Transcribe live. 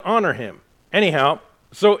honor him. Anyhow,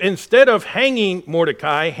 so instead of hanging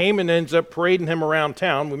Mordecai, Haman ends up parading him around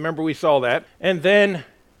town. Remember, we saw that. And then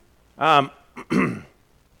the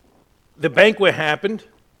banquet happened,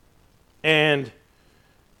 and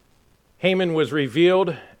Haman was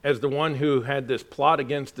revealed as the one who had this plot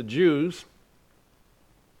against the Jews,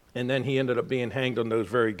 and then he ended up being hanged on those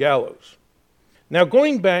very gallows. Now,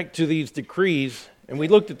 going back to these decrees, and we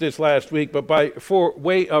looked at this last week, but for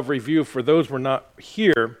way of review for those who were not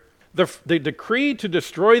here, the decree to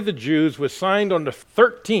destroy the Jews was signed on the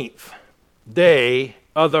 13th day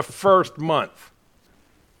of the first month.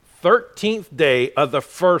 13th day of the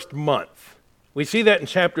first month. We see that in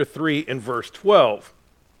chapter 3 and verse 12.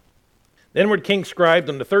 Then were the king scribed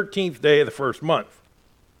on the 13th day of the first month.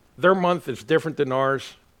 Their month is different than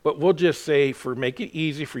ours, but we'll just say, for make it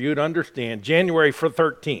easy for you to understand, January for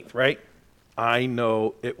 13th, right? I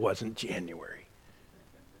know it wasn't January.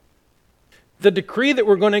 The decree that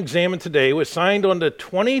we're going to examine today was signed on the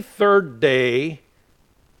 23rd day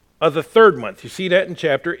of the third month. You see that in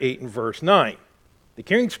chapter 8 and verse 9. The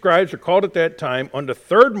king's scribes are called at that time on the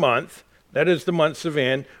third month, that is the month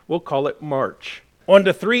Sivan, we'll call it March, on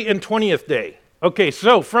the 23rd day. Okay,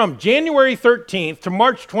 so from January 13th to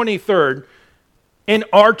March 23rd, in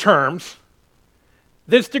our terms,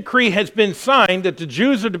 this decree has been signed that the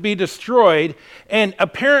Jews are to be destroyed, and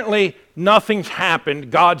apparently nothing's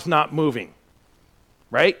happened. God's not moving.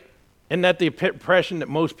 Right? Isn't that the impression that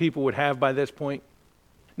most people would have by this point?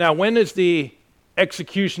 Now, when is the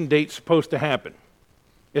execution date supposed to happen?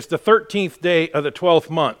 It's the 13th day of the 12th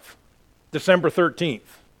month, December 13th,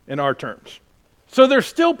 in our terms. So there's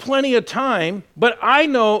still plenty of time, but I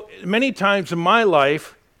know many times in my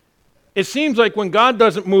life, it seems like when God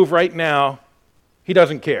doesn't move right now, he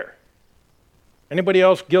doesn't care. Anybody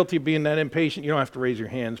else guilty of being that impatient? You don't have to raise your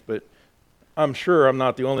hands, but I'm sure I'm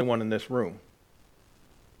not the only one in this room.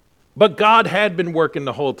 But God had been working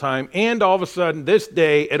the whole time, and all of a sudden, this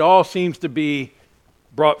day, it all seems to be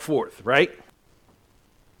brought forth, right?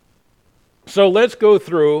 So let's go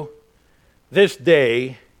through this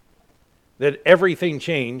day that everything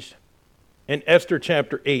changed in Esther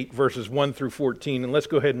chapter 8, verses 1 through 14, and let's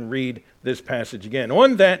go ahead and read this passage again.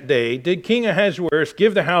 On that day did King Ahasuerus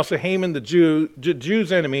give the house of Haman the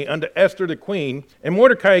Jew's enemy unto Esther the queen, and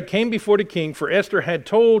Mordecai came before the king, for Esther had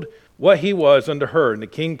told what he was unto her. And the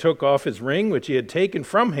king took off his ring, which he had taken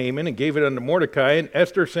from Haman, and gave it unto Mordecai, and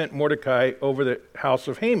Esther sent Mordecai over the house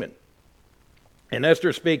of Haman. And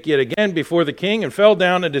Esther spake yet again before the king, and fell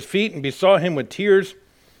down at his feet, and besought him with tears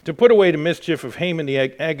to put away the mischief of Haman the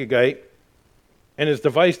Agagite, and his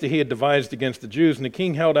device that he had devised against the Jews. And the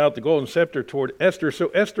king held out the golden scepter toward Esther. So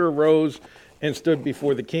Esther arose and stood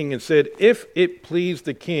before the king, and said, If it please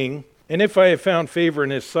the king, and if I have found favor in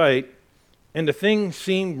his sight, and the thing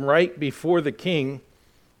seem right before the king,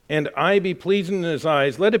 and I be pleasing in his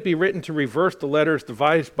eyes, let it be written to reverse the letters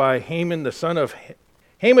devised by Haman the son of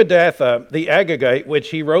Hammedatha the Agagite, which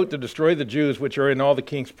he wrote to destroy the Jews which are in all the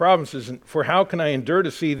king's provinces. And for how can I endure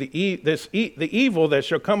to see the evil that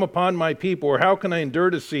shall come upon my people, or how can I endure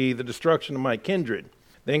to see the destruction of my kindred?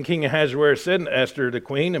 Then King Ahasuerus said unto Esther the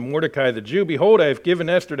queen and Mordecai the Jew, Behold, I have given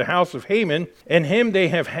Esther the house of Haman, and him they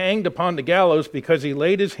have hanged upon the gallows, because he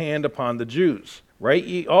laid his hand upon the Jews. Write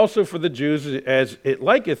ye also for the Jews as it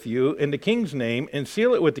liketh you in the king's name, and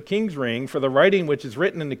seal it with the king's ring, for the writing which is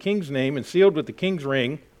written in the king's name and sealed with the king's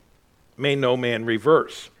ring may no man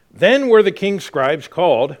reverse. Then were the king's scribes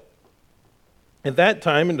called at that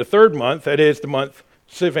time in the third month, that is the month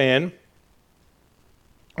Sivan,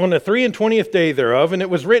 on the 23rd day thereof, and it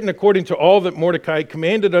was written according to all that Mordecai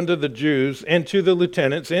commanded unto the Jews, and to the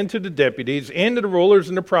lieutenants, and to the deputies, and to the rulers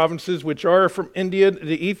in the provinces which are from India to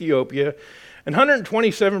Ethiopia, and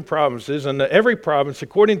 127 provinces, and to every province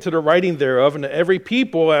according to the writing thereof, and to every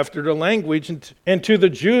people after their language, and to the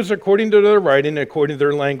Jews according to their writing, and according to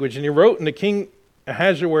their language. And he wrote in the king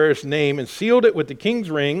Ahasuerus' name, and sealed it with the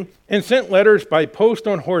king's ring, and sent letters by post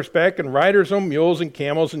on horseback, and riders on mules, and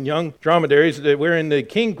camels, and young dromedaries, wherein the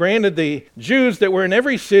king granted the Jews that were in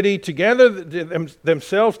every city to gather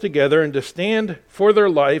themselves together, and to stand for their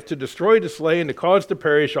life, to destroy, to slay, and to cause to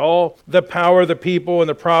perish all the power, the people, and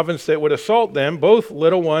the province that would assault them, both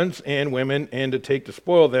little ones and women, and to take to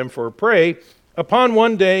spoil them for a prey, upon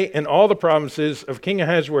one day in all the provinces of King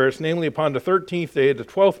Ahasuerus, namely upon the 13th day of the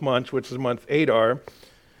 12th month, which is the month Adar.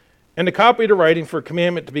 And the copy of the writing for a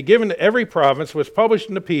commandment to be given to every province was published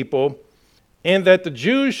in the people, and that the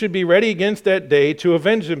Jews should be ready against that day to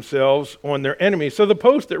avenge themselves on their enemies. So the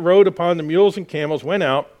post that rode upon the mules and camels went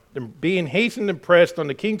out, being hastened and pressed on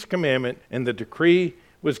the king's commandment, and the decree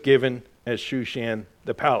was given at Shushan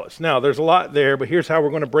the palace. Now, there's a lot there, but here's how we're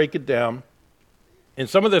going to break it down And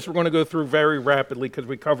some of this we're going to go through very rapidly because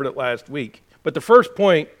we covered it last week. But the first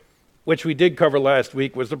point, which we did cover last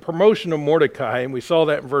week, was the promotion of Mordecai, and we saw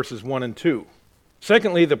that in verses 1 and 2.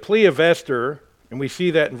 Secondly, the plea of Esther, and we see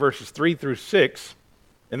that in verses 3 through 6.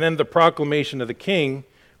 And then the proclamation of the king,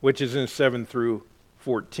 which is in 7 through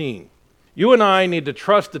 14. You and I need to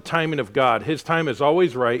trust the timing of God. His time is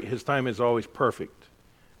always right. His time is always perfect.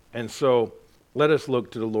 And so let us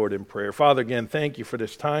look to the Lord in prayer. Father, again, thank you for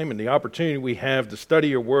this time and the opportunity we have to study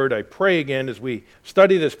your word. I pray again as we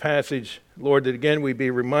study this passage, Lord, that again we be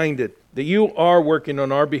reminded that you are working on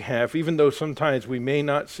our behalf, even though sometimes we may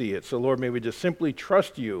not see it. So, Lord, may we just simply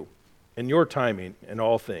trust you in your timing in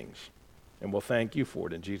all things. And we'll thank you for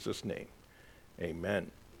it in Jesus' name.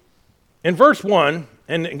 Amen. In verse 1,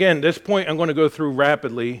 and again, this point I'm going to go through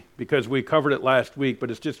rapidly because we covered it last week, but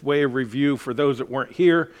it's just way of review for those that weren't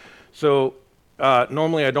here. So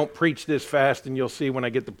normally I don't preach this fast, and you'll see when I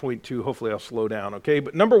get to point 2, hopefully I'll slow down, okay?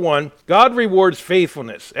 But number 1, God rewards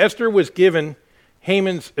faithfulness. Esther was given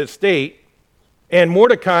Haman's estate, and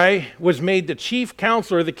Mordecai was made the chief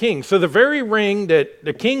counselor of the king. So the very ring that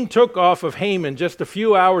the king took off of Haman just a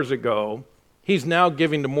few hours ago, he's now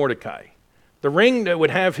giving to Mordecai. The ring that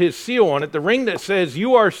would have his seal on it, the ring that says,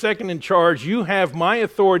 you are second in charge, you have my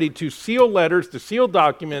authority to seal letters, to seal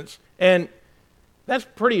documents, and that's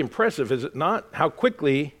pretty impressive, is it not? How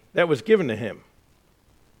quickly that was given to him.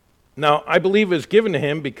 Now, I believe it was given to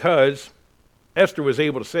him because Esther was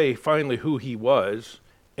able to say finally who he was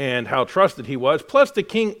and how trusted he was. Plus, the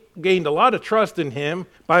king gained a lot of trust in him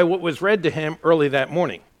by what was read to him early that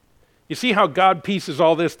morning. You see how God pieces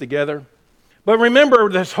all this together? But remember,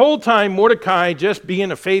 this whole time, Mordecai just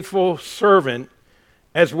being a faithful servant,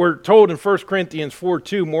 as we're told in 1 Corinthians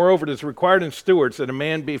 4:2, moreover, it is required in stewards that a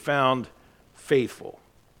man be found faithful.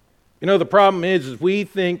 You know, the problem is we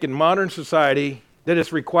think in modern society that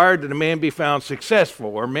it's required that a man be found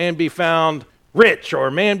successful, or a man be found rich, or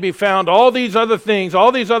a man be found all these other things,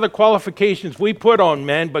 all these other qualifications we put on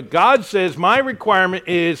men. But God says, my requirement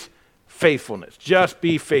is faithfulness. Just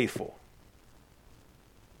be faithful.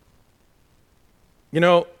 You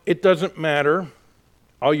know, it doesn't matter.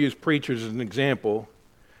 I'll use preachers as an example.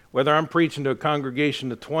 Whether I'm preaching to a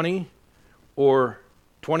congregation of 20 or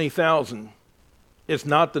 20,000, it's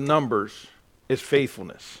not the numbers, it's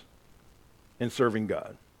faithfulness in serving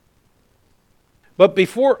God. But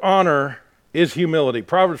before honor is humility.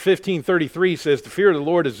 Proverbs 15:33 says, the fear of the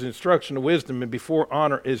Lord is the instruction of wisdom, and before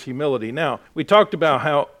honor is humility. Now, we talked about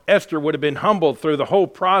how Esther would have been humbled through the whole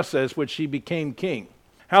process which she became king.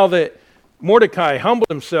 How that Mordecai humbled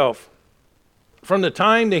himself from the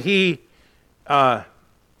time that he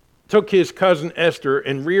took his cousin Esther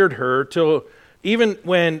and reared her till even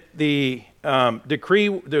when the decree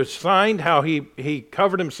was signed, how he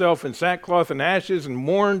covered himself in sackcloth and ashes and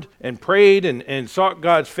mourned and prayed and sought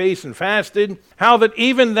God's face and fasted. How that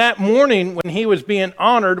even that morning when he was being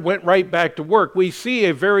honored, went right back to work. We see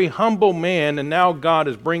a very humble man, and now God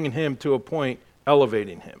is bringing him to a point,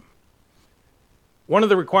 elevating him. One of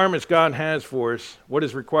the requirements God has for us, what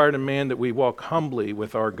is required in man, that we walk humbly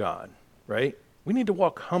with our God, right? We need to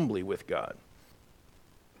walk humbly with God.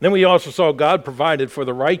 Then we also saw God provided for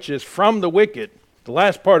the righteous from the wicked. The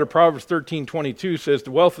last part of Proverbs 13:22 says,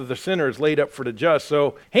 the wealth of the sinner is laid up for the just.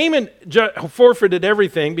 So Haman forfeited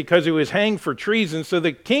everything because he was hanged for treason. So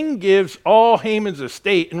the king gives all Haman's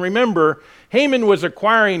estate. And remember, Haman was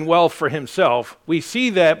acquiring wealth for himself. We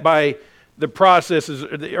see that by the processes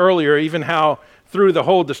earlier, even how through the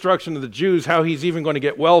whole destruction of the Jews, how he's even going to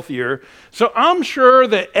get wealthier. So I'm sure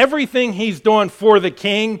that everything he's doing for the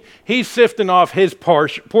king, he's sifting off his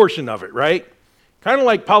portion of it, right? Kind of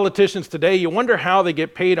like politicians today. You wonder how they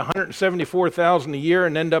get paid $174,000 a year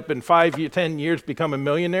and end up in 10 years becoming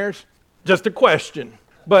millionaires? Just a question.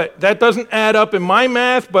 But that doesn't add up in my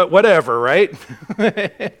math, but whatever, right?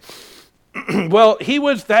 Well, he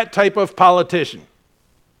was that type of politician.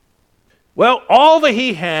 Well, all that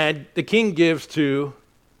he had, the king gives to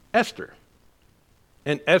Esther.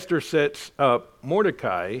 And Esther sets up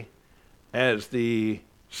Mordecai as the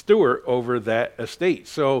steward over that estate.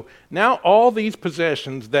 So now all these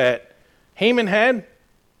possessions that Haman had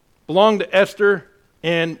belonged to Esther,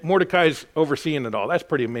 and Mordecai's overseeing it all. That's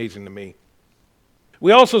pretty amazing to me.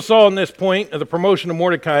 We also saw in this point of the promotion of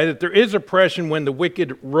Mordecai that there is oppression when the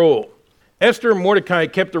wicked rule. Esther and Mordecai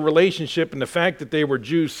kept a relationship in the fact that they were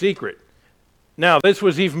Jews secret. Now, this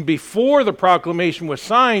was even before the proclamation was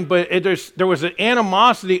signed, but there was an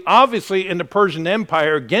animosity, obviously, in the Persian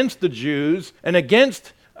Empire against the Jews and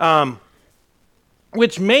against,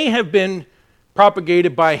 which may have been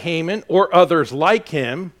propagated by Haman or others like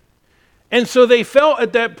him. And so they felt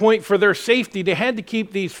at that point for their safety, they had to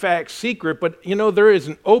keep these facts secret. But there is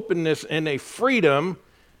an openness and a freedom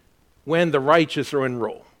when the righteous are in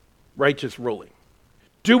righteous ruling.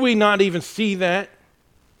 Do we not even see that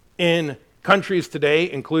in countries today,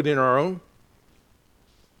 including our own?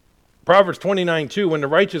 Proverbs 29:2, when the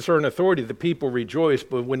righteous are in authority, the people rejoice,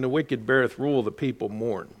 but when the wicked beareth rule, the people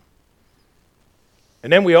mourn.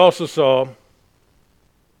 And then we also saw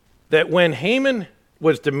that when Haman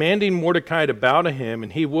was demanding Mordecai to bow to him,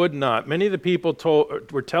 and he would not, many of the people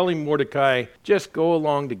were telling Mordecai, just go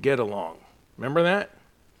along to get along. Remember that?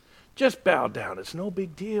 Just bow down. It's no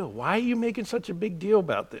big deal. Why are you making such a big deal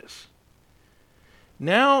about this?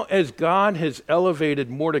 Now, as God has elevated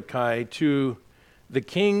Mordecai to the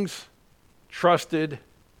king's trusted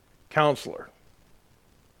counselor,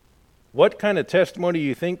 what kind of testimony do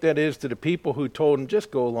you think that is to the people who told him, just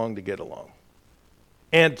go along to get along?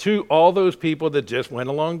 And to all those people that just went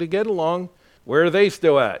along to get along, where are they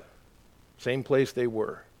still at? Same place they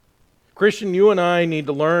were. Christian, you and I need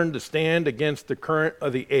to learn to stand against the current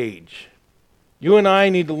of the age. You and I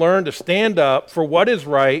need to learn to stand up for what is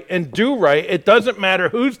right and do right. It doesn't matter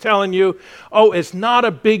who's telling you, oh, it's not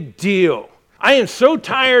a big deal. I am so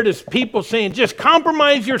tired of people saying, just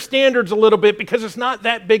compromise your standards a little bit because it's not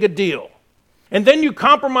that big a deal. And then you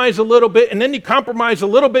compromise a little bit, and then you compromise a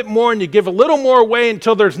little bit more, and you give a little more away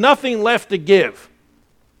until there's nothing left to give.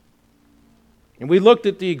 And we looked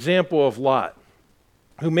at the example of Lot,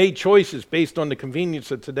 who made choices based on the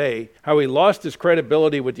convenience of today, how he lost his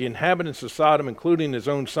credibility with the inhabitants of Sodom, including his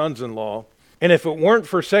own sons-in-law. And if it weren't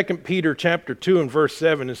for 2 Peter chapter 2 and verse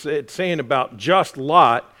 7, it's saying about just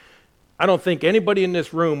Lot, I don't think anybody in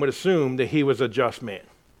this room would assume that he was a just man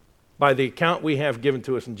by the account we have given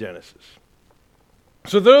to us in Genesis.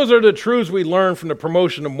 So those are the truths we learn from the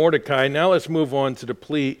promotion of Mordecai. Now let's move on to the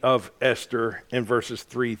plea of Esther in verses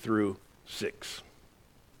 3 through 6.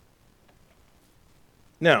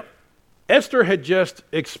 Now, Esther had just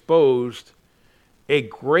exposed a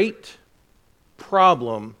great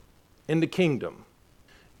problem in the kingdom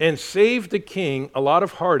and saved the king a lot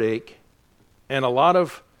of heartache and a lot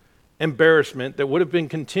of embarrassment that would have been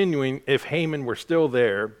continuing if Haman were still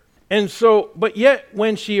there. And so, but yet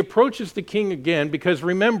when she approaches the king again, because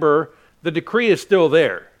remember, the decree is still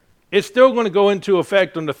there. It's still going to go into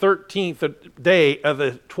effect on the 13th day of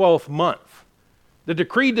the 12th month. The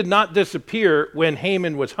decree did not disappear when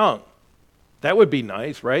Haman was hung. That would be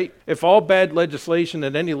nice, right? If all bad legislation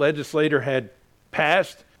that any legislator had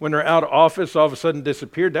passed when they're out of office all of a sudden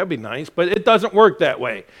disappeared, that'd be nice. But it doesn't work that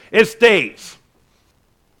way. It stays.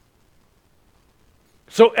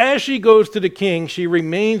 So as she goes to the king, she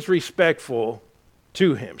remains respectful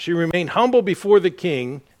to him. She remained humble before the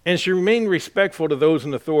king, and she remained respectful to those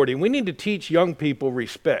in authority. And we need to teach young people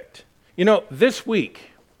respect. This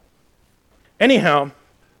week, anyhow,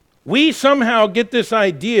 we somehow get this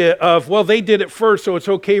idea of, well, they did it first, so it's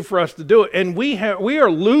okay for us to do it. And we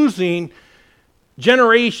are losing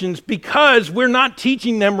generations because we're not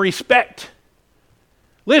teaching them respect.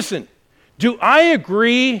 Listen. Do I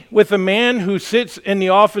agree with a man who sits in the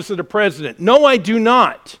office of the president? No, I do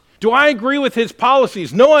not. Do I agree with his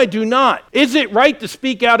policies? No, I do not. Is it right to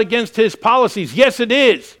speak out against his policies? Yes, it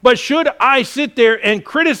is. But should I sit there and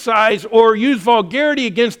criticize or use vulgarity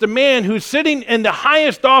against a man who's sitting in the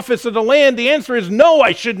highest office of the land? The answer is no,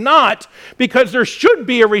 I should not, because there should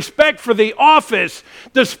be a respect for the office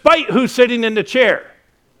despite who's sitting in the chair.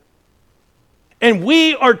 And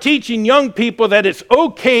we are teaching young people that it's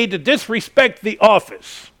okay to disrespect the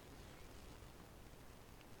office.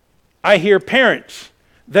 I hear parents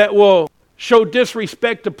that will show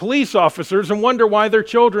disrespect to police officers and wonder why their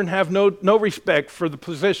children have no respect for the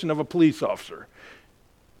position of a police officer.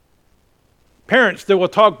 Parents that will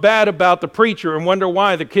talk bad about the preacher and wonder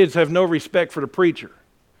why the kids have no respect for the preacher.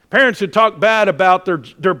 Parents who talk bad about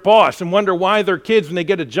their boss and wonder why their kids, when they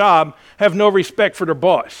get a job, have no respect for their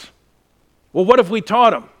boss. Well, what have we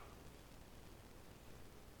taught them?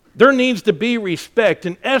 There needs to be respect,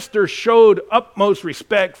 and Esther showed utmost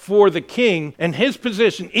respect for the king and his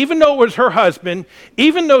position, even though it was her husband,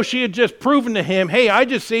 even though she had just proven to him, hey, I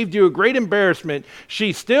just saved you a great embarrassment,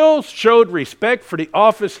 she still showed respect for the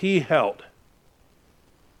office he held.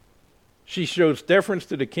 She shows deference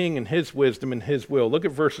to the king and his wisdom and his will. Look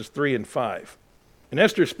at verses 3 and 5. And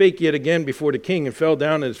Esther spake yet again before the king, and fell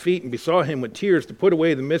down at his feet, and besought him with tears to put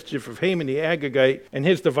away the mischief of Haman the Agagite, and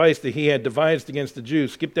his device that he had devised against the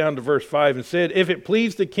Jews. Skip down to verse 5, and said, if it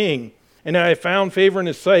please the king, and I have found favor in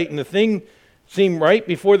his sight, and the thing seem right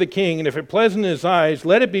before the king, and if it pleasant in his eyes,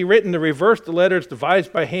 let it be written to reverse the letters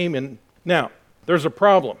devised by Haman. Now, there's a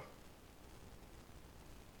problem.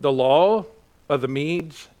 The law of the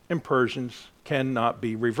Medes and Persians cannot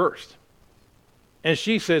be reversed. And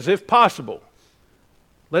she says, if possible,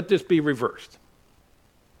 let this be reversed.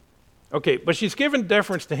 Okay, but she's given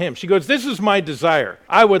deference to him. She goes, this is my desire.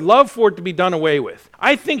 I would love for it to be done away with.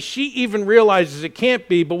 I think she even realizes it can't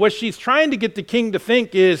be, but what she's trying to get the king to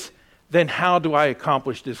think is, then how do I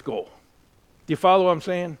accomplish this goal? Do you follow what I'm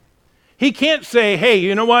saying? He can't say, hey,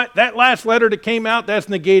 you know what? That last letter that came out, that's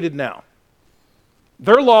negated now.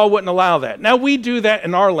 Their law wouldn't allow that. Now, we do that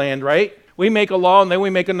in our land, right? We make a law, and then we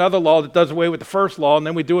make another law that does away with the first law, and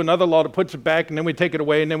then we do another law that puts it back, and then we take it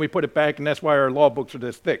away, and then we put it back, and that's why our law books are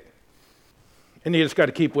this thick. And you just got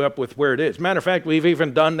to keep up with where it is. Matter of fact, we've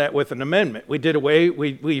even done that with an amendment.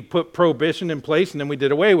 We put prohibition in place, and then we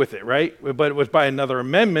did away with it, right? But it was by another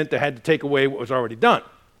amendment that had to take away what was already done.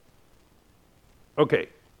 Okay,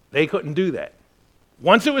 they couldn't do that.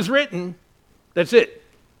 Once it was written, that's it.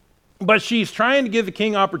 But she's trying to give the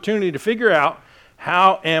king opportunity to figure out,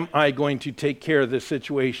 how am I going to take care of this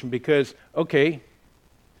situation? Because, okay,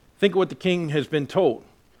 think of what the king has been told.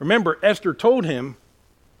 Remember, Esther told him,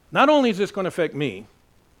 not only is this going to affect me,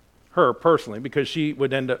 her personally, because she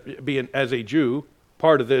would end up being, as a Jew,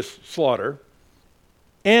 part of this slaughter,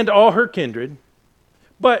 and all her kindred,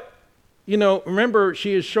 but, remember,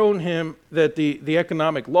 she has shown him that the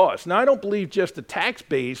economic loss. Now, I don't believe just the tax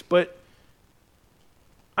base, but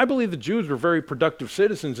I believe the Jews were very productive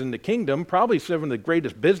citizens in the kingdom, probably some of the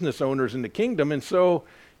greatest business owners in the kingdom, and so,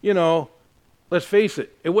 let's face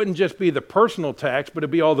it, it wouldn't just be the personal tax, but it'd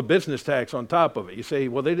be all the business tax on top of it. You say,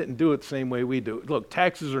 well, they didn't do it the same way we do it. Look,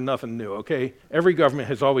 taxes are nothing new, okay? Every government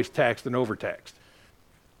has always taxed and overtaxed.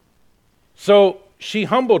 So she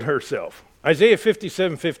humbled herself. Isaiah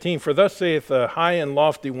 57:15, for thus saith the high and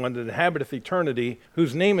lofty one that inhabiteth eternity,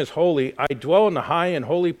 whose name is holy, I dwell in the high and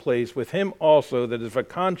holy place with him also that is of a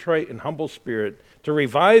contrite and humble spirit, to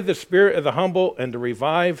revive the spirit of the humble and to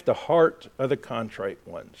revive the heart of the contrite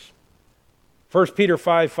ones. 1 Peter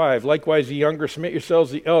 5:5, likewise ye younger, submit yourselves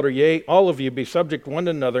to the elder, yea, all of you be subject one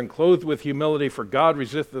to another, and clothed with humility, for God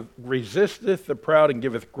resisteth the proud and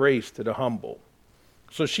giveth grace to the humble.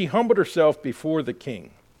 So she humbled herself before the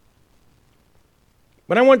king.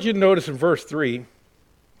 But I want you to notice in verse 3,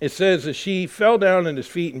 it says that she fell down at his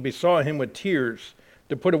feet and besought him with tears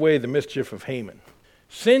to put away the mischief of Haman.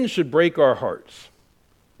 Sin should break our hearts.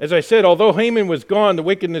 As I said, although Haman was gone, the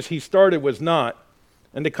wickedness he started was not.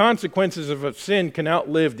 And the consequences of a sin can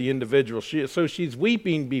outlive the individual. So she's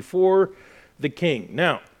weeping before the king.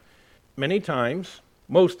 Now, many times,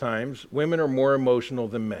 most times, women are more emotional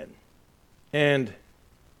than men. And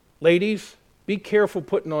ladies, be careful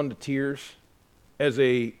putting on the tears as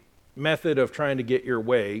a method of trying to get your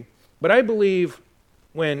way. But I believe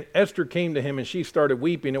when Esther came to him and she started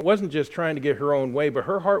weeping, it wasn't just trying to get her own way, but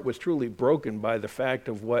her heart was truly broken by the fact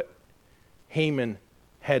of what Haman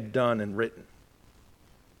had done and written.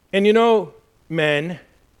 And men,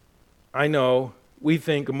 I know, we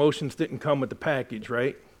think emotions didn't come with the package,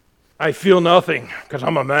 right? I feel nothing because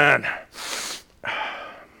I'm a man.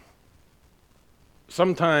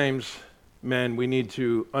 Sometimes, men, we need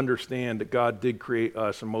to understand that God did create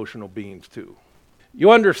us emotional beings too.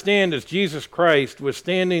 You understand, as Jesus Christ was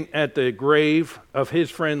standing at the grave of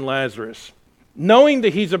his friend Lazarus, knowing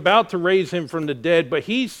that he's about to raise him from the dead, but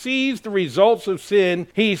he sees the results of sin.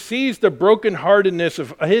 He sees the brokenheartedness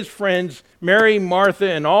of his friends, Mary, Martha,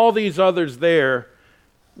 and all these others there.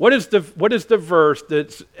 What is the verse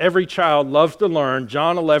that every child loves to learn?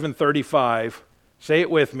 John 11:35. Say it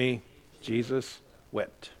with me. Jesus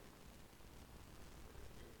wept.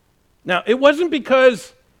 Now, it wasn't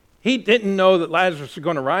because he didn't know that Lazarus was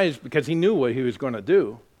going to rise because he knew what he was going to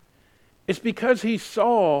do. It's because he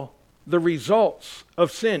saw the results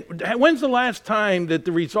of sin. When's the last time that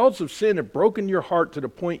the results of sin have broken your heart to the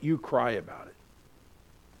point you cry about it?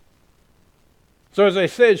 So as I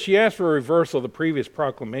said, she asked for a reversal of the previous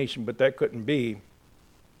proclamation, but that couldn't be.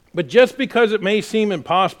 But just because it may seem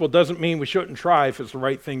impossible doesn't mean we shouldn't try if it's the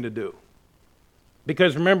right thing to do.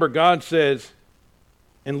 Because remember, God says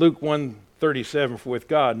in Luke 1:37, for with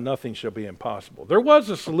God nothing shall be impossible. There was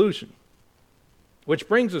a solution, which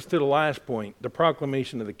brings us to the last point, the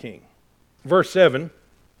proclamation of the king. Verse 7,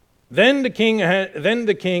 Then the king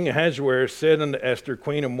Ahasuerus said unto Esther,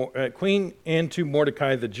 queen, and to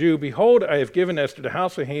Mordecai the Jew, Behold, I have given Esther the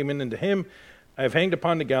house of Haman, and to him I have hanged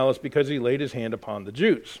upon the gallows because he laid his hand upon the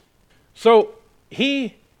Jews. So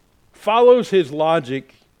he follows his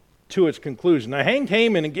logic to its conclusion. I hanged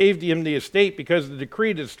Haman and gave him the estate because of the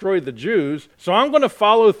decree to destroy the Jews, so I'm going to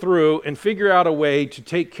follow through and figure out a way to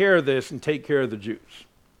take care of this and take care of the Jews.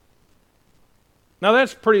 Now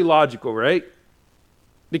that's pretty logical, right?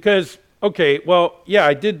 Because okay, well, yeah,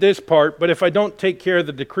 I did this part, but if I don't take care of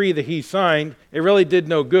the decree that he signed, it really did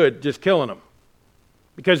no good just killing him,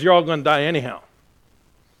 because you're all going to die anyhow.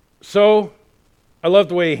 So, I love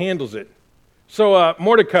the way he handles it. So,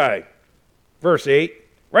 Mordecai, verse 8,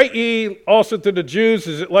 write ye also to the Jews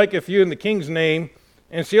as it liketh you in the king's name,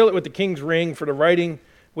 and seal it with the king's ring, for the writing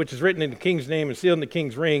which is written in the king's name and sealed in the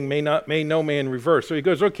king's ring may no man reverse. So he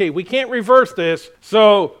goes, okay, we can't reverse this.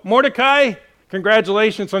 So Mordecai,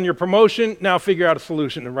 congratulations on your promotion. Now figure out a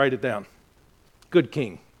solution and write it down. Good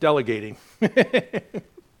king, delegating.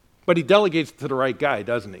 But he delegates to the right guy,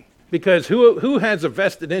 doesn't he? Because who has a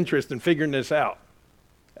vested interest in figuring this out?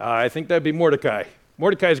 I think that'd be Mordecai.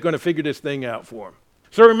 Mordecai's going to figure this thing out for him.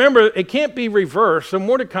 So remember, it can't be reversed. So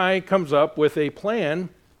Mordecai comes up with a plan.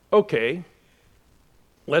 Okay,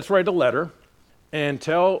 let's write a letter and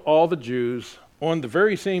tell all the Jews on the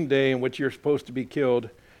very same day in which you're supposed to be killed,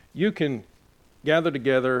 you can gather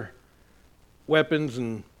together weapons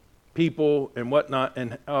and people and whatnot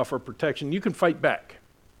and offer protection. You can fight back.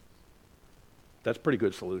 That's a pretty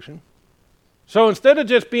good solution. So instead of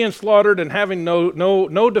just being slaughtered and having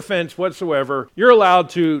no defense whatsoever, you're allowed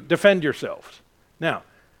to defend yourselves. Now,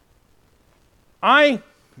 I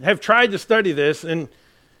have tried to study this, and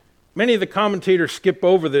many of the commentators skip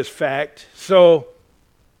over this fact. So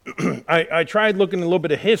I tried looking a little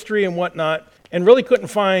bit of history and whatnot, and really couldn't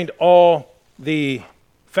find all the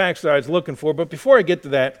facts that I was looking for. But before I get to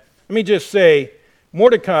that, let me just say,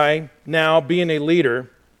 Mordecai, now being a leader,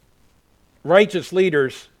 righteous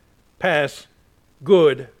leaders pass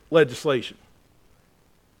good legislation.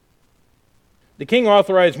 The king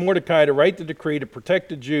authorized Mordecai to write the decree to protect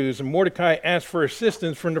the Jews, and Mordecai asked for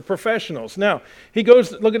assistance from the professionals. Now, he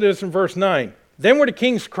goes, look at this in verse 9. Then were the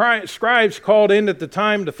king's scribes called in at the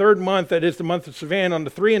time, the third month, that is the month of Sivan, on the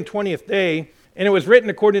 23rd day, and it was written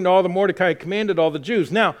according to all that Mordecai commanded all the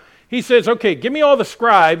Jews. Now, he says, okay, give me all the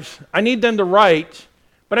scribes. I need them to write.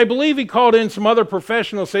 But I believe he called in some other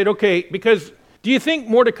professionals, said, okay, because do you think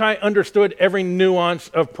Mordecai understood every nuance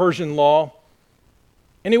of Persian law?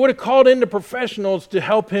 And he would have called in the professionals to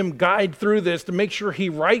help him guide through this, to make sure he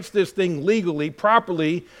writes this thing legally,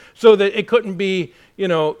 properly, so that it couldn't be,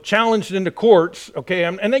 challenged in the courts. Okay,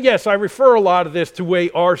 and then, yes, I refer a lot of this to the way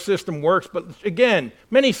our system works, but again,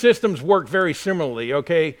 many systems work very similarly,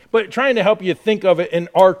 okay? But trying to help you think of it in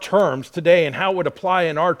our terms today and how it would apply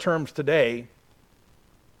in our terms today.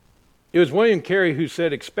 It was William Carey who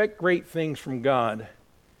said, expect great things from God,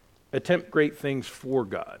 attempt great things for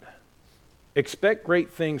God. Expect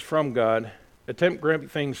great things from God, attempt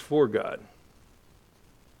great things for God.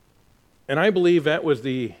 And I believe that was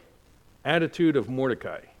the attitude of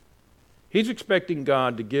Mordecai. He's expecting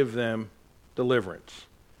God to give them deliverance.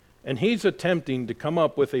 And he's attempting to come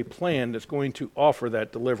up with a plan that's going to offer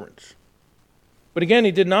that deliverance. But again,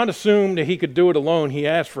 he did not assume that he could do it alone. He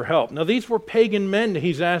asked for help. Now, these were pagan men that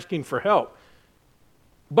he's asking for help.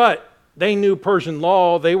 But they knew Persian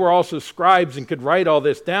law. They were also scribes and could write all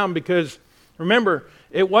this down because, remember,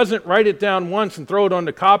 it wasn't write it down once and throw it on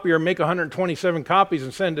the copier, make 127 copies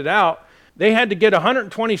and send it out. They had to get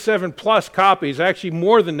 127 plus copies, actually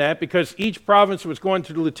more than that, because each province was going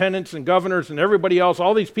to the lieutenants and governors and everybody else,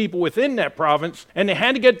 all these people within that province, and they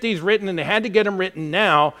had to get these written, and they had to get them written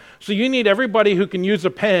now. So you need everybody who can use a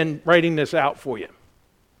pen writing this out for you.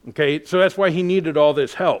 Okay, so that's why he needed all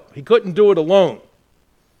this help. He couldn't do it alone.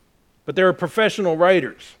 But they were professional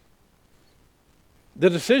writers. The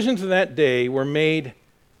decisions of that day were made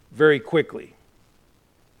very quickly.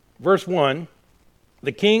 Verse 1,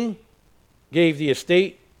 the king gave the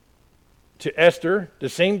estate to Esther the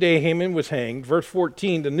same day Haman was hanged. Verse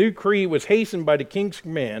 14, the new decree was hastened by the king's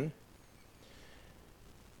command.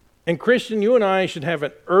 And Christian, you and I should have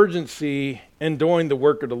an urgency in doing the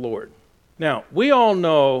work of the Lord. Now, we all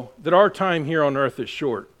know that our time here on earth is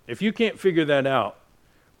short. If you can't figure that out,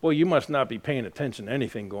 well, you must not be paying attention to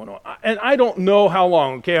anything going on. And I don't know how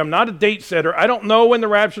long, okay? I'm not a date setter. I don't know when the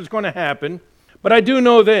rapture is going to happen. But I do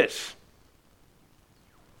know this.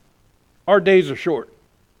 Our days are short.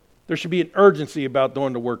 There should be an urgency about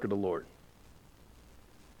doing the work of the Lord.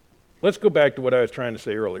 Let's go back to what I was trying to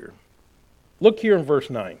say earlier. Look here in verse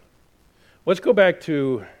 9. Let's go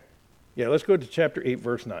to chapter 8,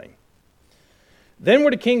 verse 9. Then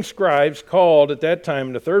were the king's scribes called at that time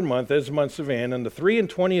in the third month, as the month Sivan, on the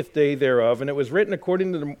 23rd day thereof, and it was written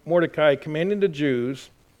according to Mordecai, commanding the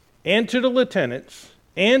Jews, and to the lieutenants,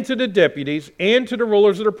 and to the deputies, and to the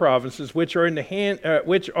rulers of the provinces, which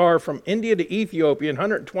are from India to Ethiopia, and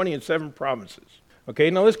 127 provinces.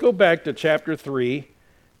 Okay, now let's go back to chapter 3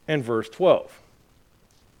 and verse 12.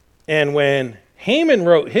 And when Haman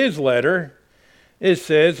wrote his letter, it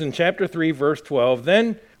says in chapter 3, verse 12,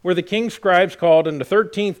 then were the king's scribes called on the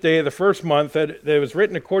 13th day of the first month, that was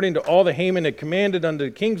written according to all that Haman had commanded unto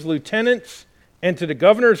the king's lieutenants and to the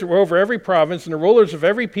governors that were over every province and the rulers of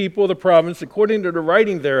every people of the province according to the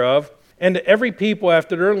writing thereof, and to every people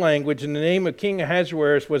after their language. In the name of King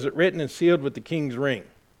Ahasuerus was it written and sealed with the king's ring.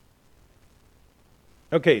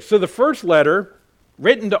 Okay, so the first letter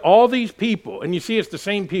written to all these people, and you see it's the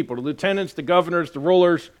same people, the lieutenants, the governors, the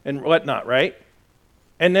rulers, and whatnot, right?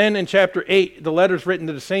 And then in chapter 8, the letter's written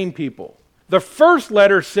to the same people. The first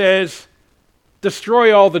letter says,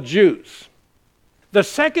 destroy all the Jews. The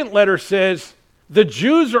second letter says, the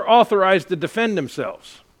Jews are authorized to defend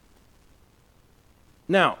themselves.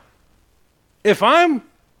 Now, if I'm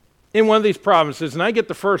in one of these provinces and I get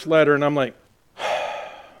the first letter and I'm like,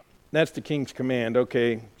 that's the king's command,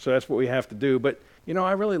 okay, so that's what we have to do. But,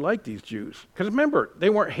 I really like these Jews. Because remember, they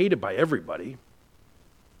weren't hated by everybody.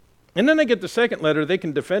 And then I get the second letter, they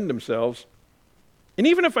can defend themselves. And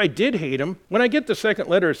even if I did hate them, when I get the second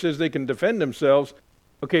letter, it says they can defend themselves.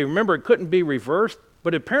 Okay, remember, it couldn't be reversed,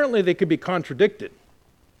 but apparently they could be contradicted.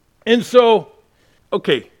 And so,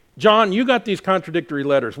 okay, John, you got these contradictory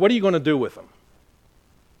letters. What are you going to do with them?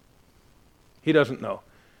 He doesn't know.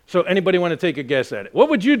 So anybody want to take a guess at it? What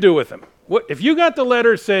would you do with them? If you got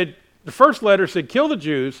the first letter said, kill the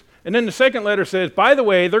Jews, and then the second letter says, by the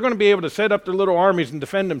way, they're going to be able to set up their little armies and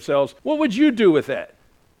defend themselves. What would you do with that?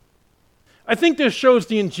 I think this shows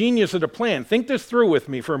the ingenious of the plan. Think this through with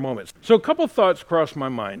me for a moment. So a couple thoughts crossed my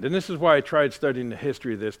mind, and this is why I tried studying the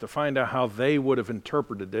history of this to find out how they would have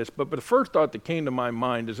interpreted this. But the first thought that came to my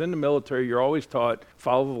mind is in the military, you're always taught,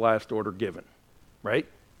 follow the last order given, right?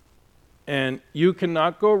 And you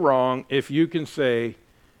cannot go wrong if you can say,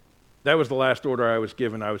 that was the last order I was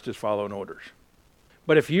given, I was just following orders.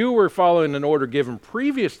 But if you were following an order given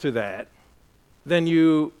previous to that, then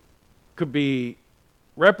you could be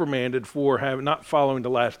reprimanded for not following the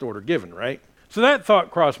last order given, right? So that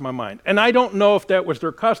thought crossed my mind. And I don't know if that was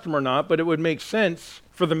their custom or not, but it would make sense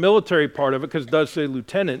for the military part of it, because it does say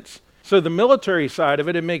lieutenants. So the military side of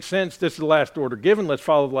it, it makes sense. This is the last order given. Let's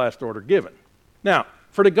follow the last order given. Now,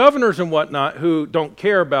 for the governors and whatnot who don't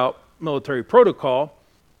care about military protocol,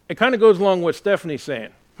 it kind of goes along with what Stephanie's saying.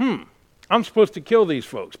 I'm supposed to kill these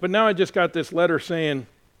folks, but now I just got this letter saying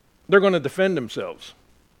they're going to defend themselves.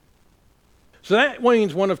 So that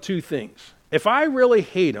means one of two things. If I really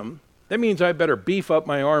hate them, that means I better beef up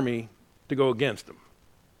my army to go against them.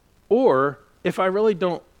 Or if I really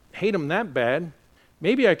don't hate them that bad,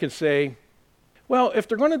 maybe I could say, well, if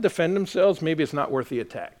they're going to defend themselves, maybe it's not worth the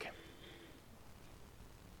attack.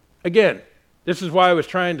 Again, this is why I was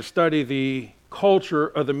trying to study the culture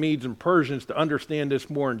of the Medes and Persians to understand this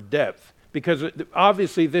more in depth, because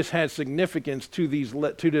obviously this has significance to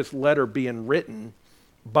this letter being written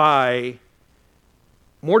by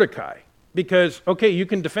Mordecai. Because, okay, you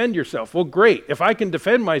can defend yourself. Well, great. If I can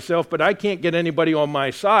defend myself, but I can't get anybody on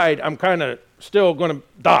my side, I'm kind of still going to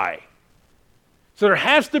die. So there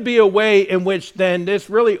has to be a way in which then this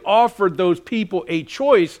really offered those people a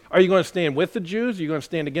choice. Are you going to stand with the Jews? Or are you going to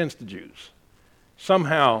stand against the Jews?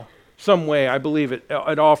 Somehow, some way, I believe it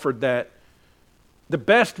offered that. The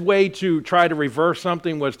best way to try to reverse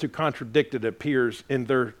something was to contradict it, appears, in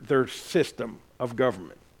their system of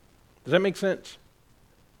government. Does that make sense?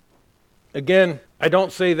 Again, I don't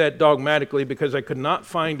say that dogmatically because I could not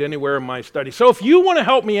find anywhere in my study. So if you want to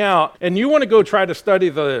help me out and you want to go try to study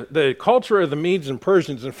the culture of the Medes and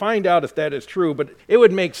Persians and find out if that is true, but it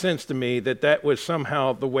would make sense to me that that was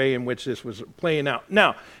somehow the way in which this was playing out.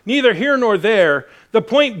 Now, neither here nor there. The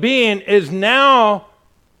point being is now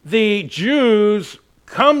the Jews,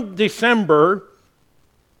 come December,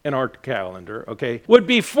 in our calendar, okay, would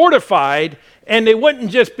be fortified, and they wouldn't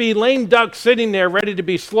just be lame ducks sitting there ready to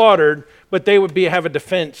be slaughtered, but they would have a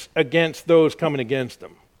defense against those coming against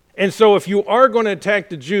them. And so if you are going to attack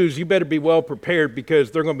the Jews, you better be well prepared, because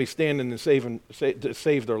they're going to be standing to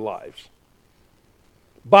save their lives.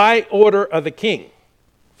 By order of the king.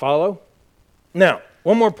 Follow? Now,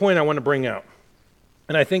 one more point I want to bring out,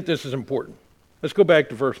 and I think this is important. Let's go back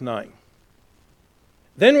to verse 9.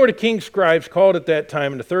 Then were the king's scribes called at that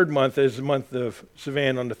time in the 3rd month, as the month of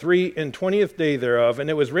Sivan, on the 23rd day thereof. And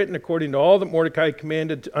it was written according to all that Mordecai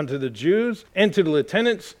commanded unto the Jews, and to the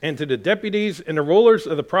lieutenants, and to the deputies, and the rulers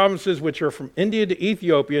of the provinces which are from India to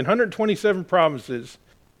Ethiopia, and 127 provinces,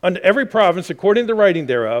 unto every province according to the writing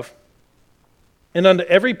thereof, and unto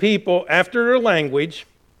every people after their language,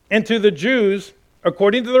 and to the Jews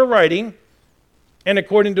according to their writing, and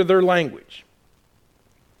according to their language.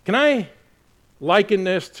 Can I liken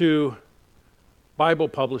this to Bible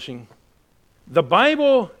publishing? The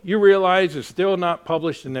Bible, you realize, is still not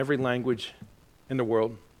published in every language in the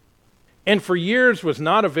world. and for years was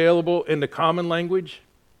not available in the common language.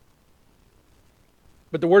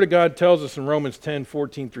 But the Word of God tells us in Romans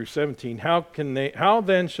 10:14-17, how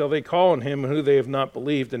then shall they call on him who they have not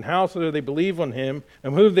believed? And how shall they believe on him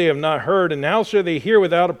and who they have not heard? And how shall they hear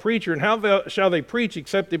without a preacher? And how shall they preach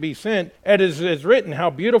except they be sent? As it is written, how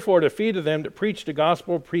beautiful are the feet of them that preach the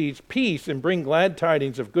gospel of peace and bring glad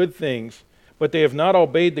tidings of good things. But they have not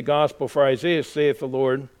obeyed the gospel. For Isaiah saith, the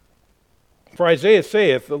Lord,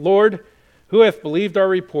 who hath believed our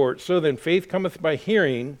report? So then faith cometh by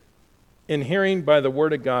hearing, and hearing by the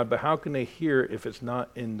word of God. But how can they hear if it's not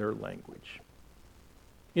in their language?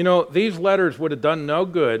 You know, these letters would have done no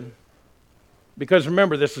good, because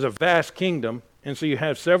remember, this is a vast kingdom, and so you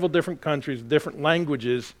have several different countries, different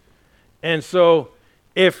languages. And so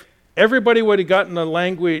if everybody would have gotten the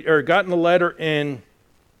language, or gotten the letter in,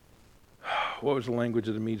 what was the language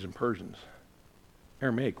of the Medes and Persians?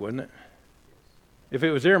 Aramaic, wasn't it? If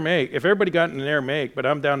it was Aramaic, if everybody got in Aramaic, but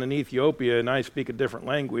I'm down in Ethiopia and I speak a different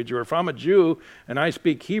language, or if I'm a Jew and I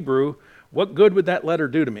speak Hebrew, what good would that letter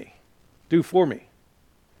do for me?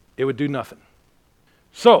 It would do nothing.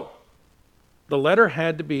 So, the letter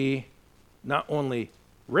had to be not only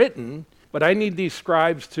written, but I need these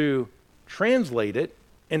scribes to translate it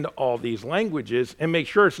into all these languages and make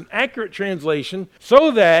sure it's an accurate translation,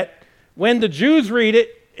 so that when the Jews read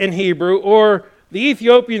it in Hebrew, or the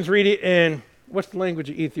Ethiopians read it in, what's the language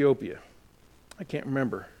of Ethiopia? I can't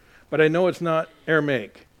remember. But I know it's not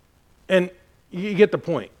Aramaic. And you get the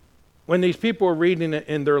point. When these people are reading it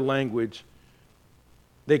in their language,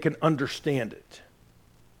 they can understand it.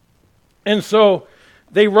 And so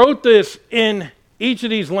they wrote this in each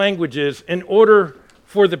of these languages in order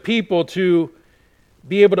for the people to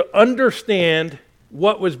be able to understand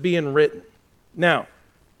what was being written. Now,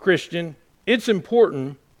 Christian, it's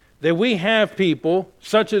important that we have people,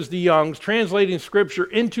 such as the Youngs, translating Scripture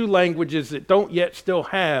into languages that don't yet still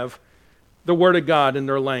have the Word of God in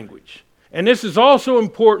their language. And this is also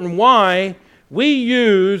important why we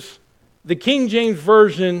use the King James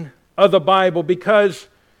Version of the Bible, because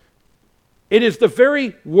it is the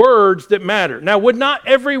very words that matter. Now, would not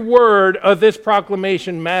every word of this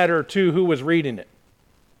proclamation matter to who was reading it?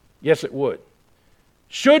 Yes, it would.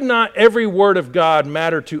 Should not every word of God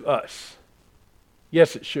matter to us?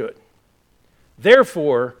 Yes, it should.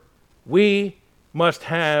 Therefore, we must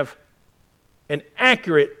have an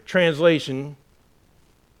accurate translation,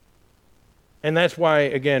 and that's why,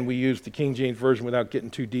 again, we use the King James Version without getting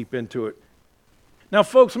too deep into it. Now,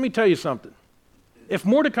 folks, let me tell you something. If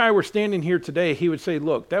Mordecai were standing here today, he would say,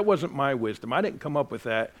 look, that wasn't my wisdom. I didn't come up with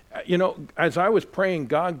that. You know, as I was praying,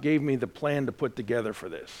 God gave me the plan to put together for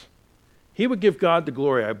this. He would give God the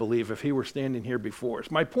glory, I believe, if he were standing here before us.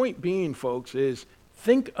 My point being, folks, is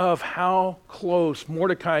think of how close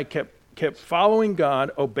Mordecai kept following God,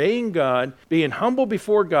 obeying God, being humble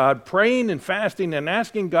before God, praying and fasting and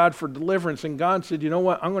asking God for deliverance. And God said, you know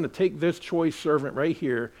what, I'm going to take this choice servant right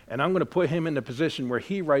here, and I'm going to put him in the position where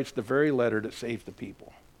he writes the very letter that saves the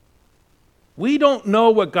people. We don't know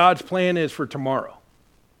what God's plan is for tomorrow,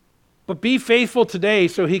 but be faithful today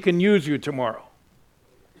so he can use you tomorrow.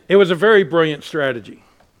 It was a very brilliant strategy.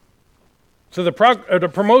 So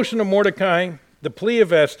the promotion of Mordecai, the plea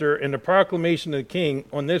of Esther, and the proclamation of the king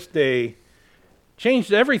on this day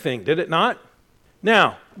changed everything, did it not?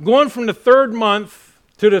 Now, going from the 3rd month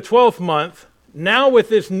to the 12th month, now with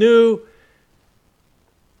this new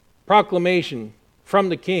proclamation from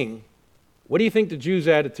the king, what do you think the Jews'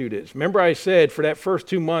 attitude is? Remember I said for that first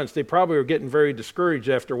 2 months, they probably were getting very discouraged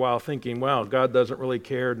after a while, thinking, wow, God doesn't really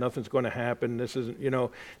care, nothing's going to happen, this isn't,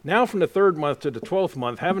 Now from the 3rd month to the 12th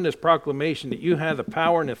month, having this proclamation that you have the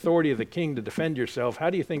power and authority of the king to defend yourself, how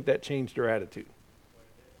do you think that changed their attitude?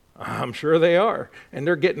 I'm sure they are. And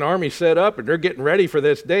they're getting armies set up, and they're getting ready for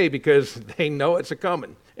this day because they know it's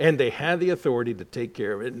a-coming. And they had the authority to take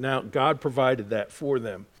care of it. Now, God provided that for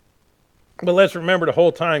them. But let's remember the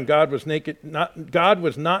whole time God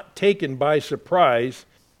was not taken by surprise.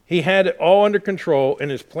 He had it all under control, and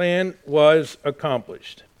his plan was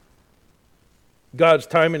accomplished. God's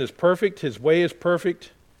timing is perfect. His way is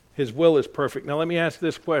perfect. His will is perfect. Now let me ask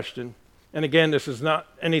this question. And again, this is not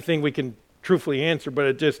anything we can truthfully answer, but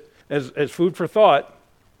it just as food for thought.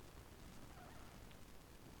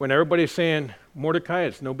 When everybody's saying, Mordecai,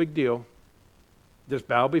 it's no big deal. Just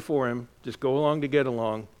bow before him. Just go along to get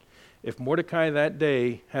along. If Mordecai that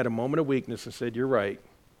day had a moment of weakness and said, you're right,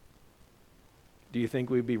 do you think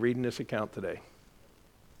we'd be reading this account today?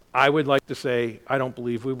 I would like to say, I don't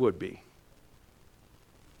believe we would be.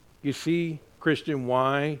 You see, Christian,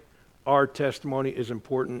 why our testimony is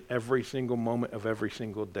important every single moment of every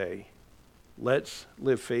single day. Let's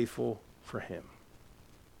live faithful for him.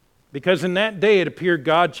 Because in that day it appeared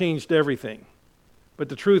God changed everything. But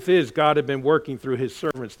the truth is God had been working through his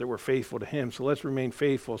servants that were faithful to him. So let's remain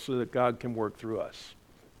faithful so that God can work through us.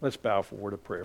 Let's bow for a word of prayer.